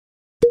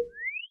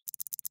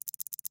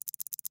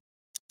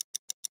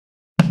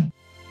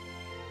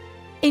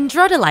In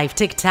Draw the Life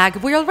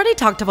TikTak, we already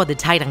talked about the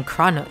Titan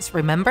Kronos,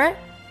 remember?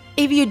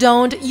 If you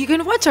don't, you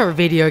can watch our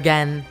video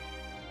again.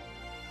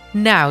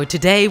 Now,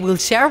 today we'll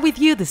share with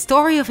you the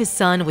story of his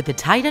son with the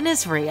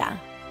Titaness Rhea.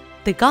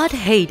 The god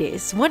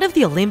Hades, one of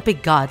the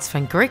Olympic gods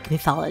from Greek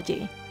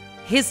mythology.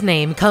 His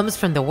name comes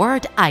from the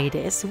word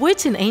HADES,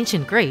 which in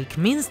ancient Greek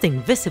means the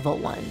invisible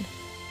one.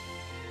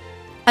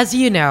 As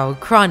you know,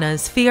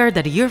 Kronos feared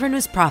that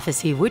Uranus'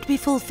 prophecy would be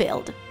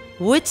fulfilled,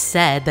 which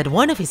said that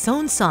one of his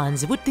own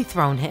sons would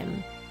dethrone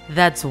him.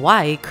 That's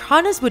why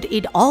Kronos would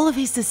eat all of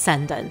his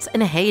descendants,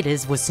 and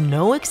Hades was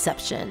no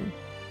exception.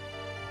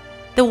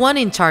 The one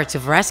in charge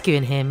of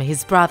rescuing him,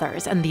 his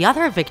brothers, and the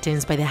other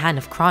victims by the hand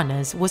of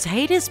Kronos was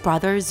Hades'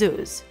 brother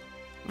Zeus.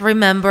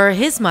 Remember,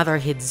 his mother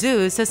hid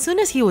Zeus as soon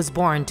as he was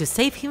born to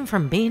save him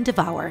from being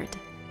devoured.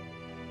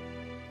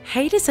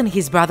 Hades and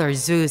his brothers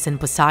Zeus and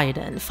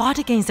Poseidon fought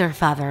against their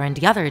father and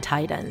the other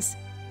Titans,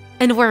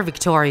 and were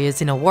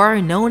victorious in a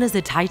war known as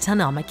the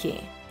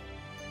Titanomachy.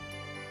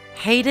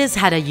 Hades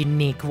had a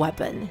unique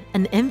weapon,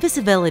 an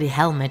invisibility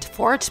helmet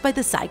forged by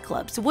the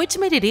Cyclops, which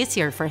made it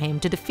easier for him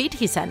to defeat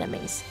his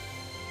enemies.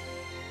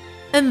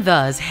 And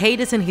thus,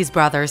 Hades and his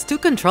brothers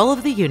took control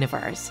of the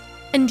universe,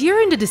 and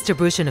during the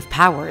distribution of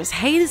powers,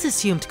 Hades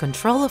assumed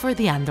control over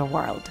the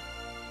underworld.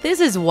 This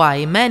is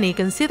why many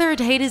considered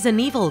Hades an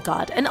evil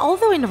god, and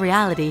although in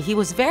reality he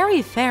was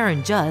very fair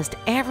and just,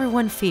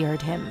 everyone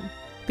feared him.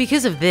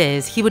 Because of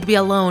this, he would be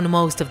alone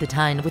most of the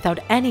time without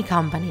any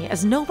company,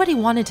 as nobody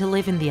wanted to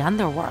live in the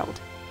underworld.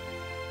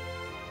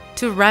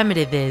 To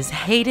remedy this,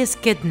 Hades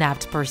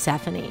kidnapped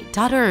Persephone,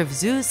 daughter of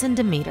Zeus and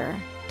Demeter,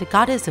 the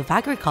goddess of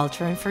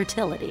agriculture and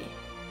fertility.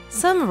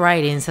 Some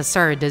writings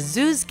assert that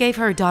Zeus gave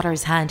her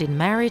daughter's hand in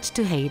marriage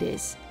to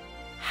Hades.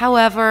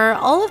 However,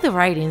 all of the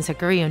writings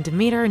agree on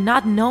Demeter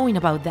not knowing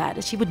about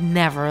that, she would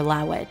never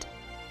allow it.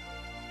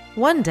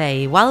 One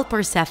day, while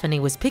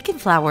Persephone was picking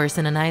flowers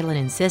on an island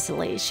in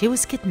Sicily, she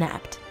was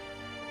kidnapped.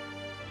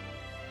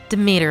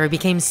 Demeter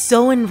became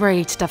so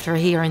enraged after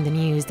hearing the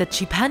news that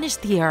she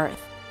punished the earth,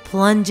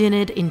 plunging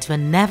it into a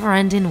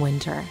never-ending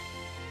winter.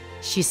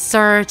 She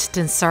searched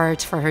and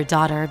searched for her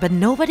daughter, but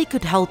nobody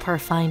could help her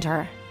find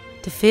her.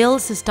 The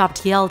fields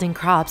stopped yielding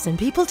crops and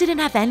people didn't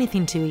have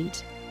anything to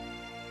eat.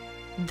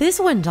 This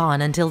went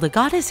on until the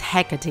goddess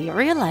Hecate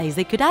realized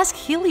they could ask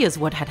Helios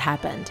what had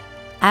happened,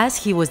 as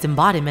he was the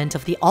embodiment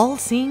of the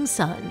all-seeing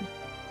sun.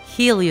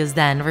 Helios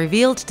then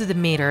revealed to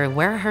Demeter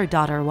where her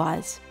daughter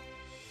was.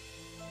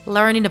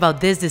 Learning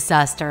about this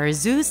disaster,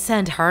 Zeus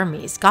sent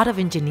Hermes, god of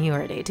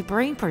ingenuity, to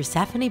bring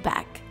Persephone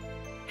back.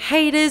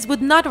 Hades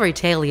would not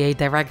retaliate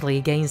directly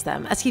against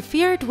them, as he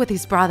feared what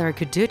his brother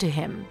could do to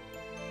him.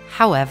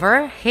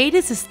 However,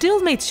 Hades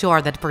still made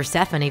sure that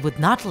Persephone would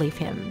not leave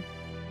him.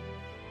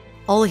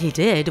 All he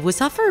did was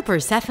offer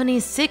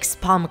Persephone 6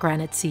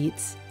 pomegranate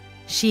seeds.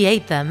 She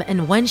ate them,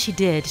 and when she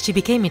did, she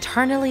became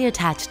eternally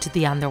attached to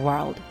the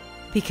underworld.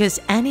 Because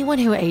anyone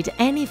who ate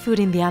any food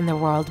in the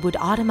underworld would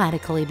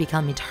automatically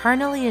become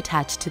eternally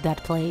attached to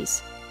that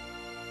place.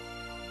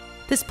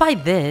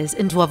 Despite this,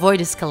 and to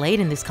avoid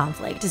escalating this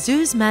conflict,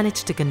 Zeus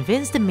managed to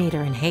convince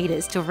Demeter and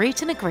Hades to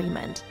reach an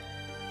agreement.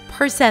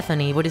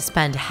 Persephone would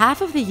spend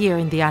half of the year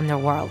in the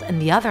underworld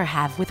and the other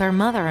half with her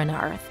mother on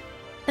Earth.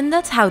 And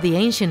that's how the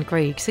ancient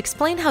Greeks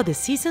explained how the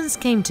seasons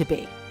came to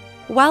be.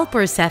 While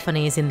Persephone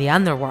is in the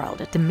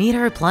underworld,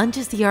 Demeter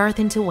plunges the earth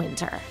into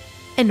winter.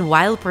 And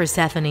while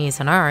Persephone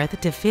is on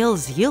Earth, the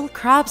fields yield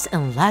crops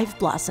and life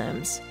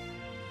blossoms.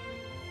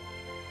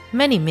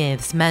 Many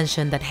myths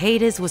mention that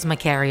Hades was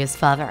Macarea's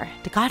father,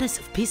 the goddess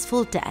of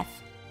peaceful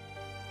death.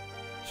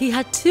 He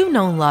had 2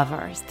 known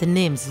lovers, the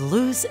nymphs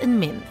Luz and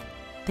Mint.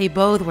 They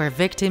both were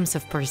victims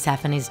of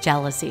Persephone's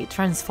jealousy,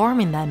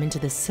 transforming them into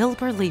the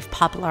silver leaf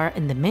poplar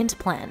and the mint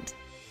plant.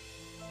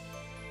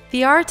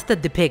 The art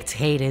that depicts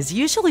Hades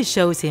usually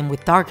shows him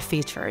with dark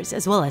features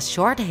as well as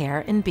short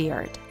hair and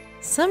beard.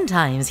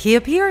 Sometimes he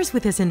appears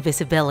with his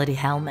invisibility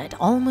helmet,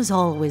 almost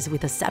always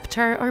with a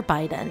scepter or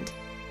bident,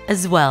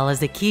 as well as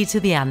the key to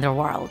the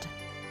underworld.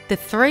 The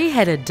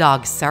 3-headed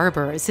dog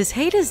Cerberus is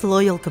Hades'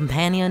 loyal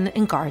companion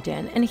and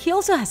guardian, and he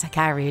also has a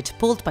carriage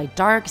pulled by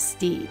dark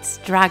steeds,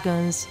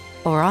 dragons,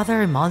 or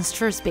other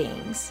monstrous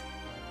beings.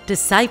 The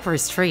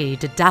cypress tree,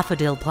 the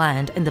daffodil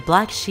plant, and the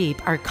black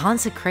sheep are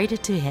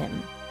consecrated to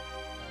him.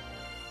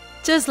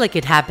 Just like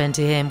it happened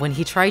to him when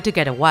he tried to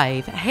get a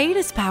wife,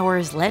 Hades'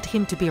 powers led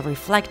him to be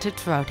reflected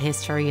throughout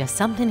history as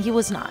something he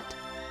was not,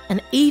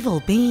 an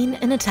evil being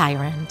and a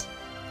tyrant.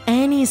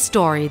 Any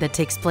story that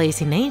takes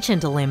place in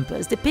ancient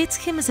Olympus depicts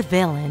him as a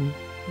villain,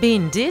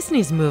 being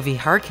Disney's movie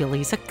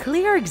Hercules a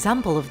clear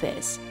example of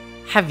this.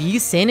 Have you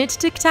seen it,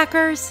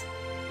 TikTakers?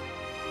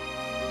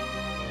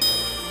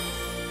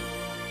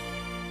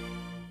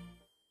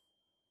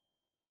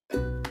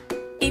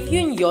 If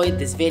you enjoyed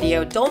this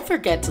video, don't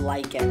forget to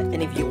like it,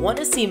 and if you want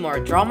to see more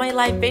Draw My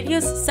Life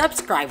videos,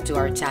 subscribe to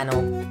our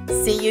channel.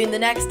 See you in the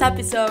next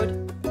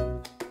episode!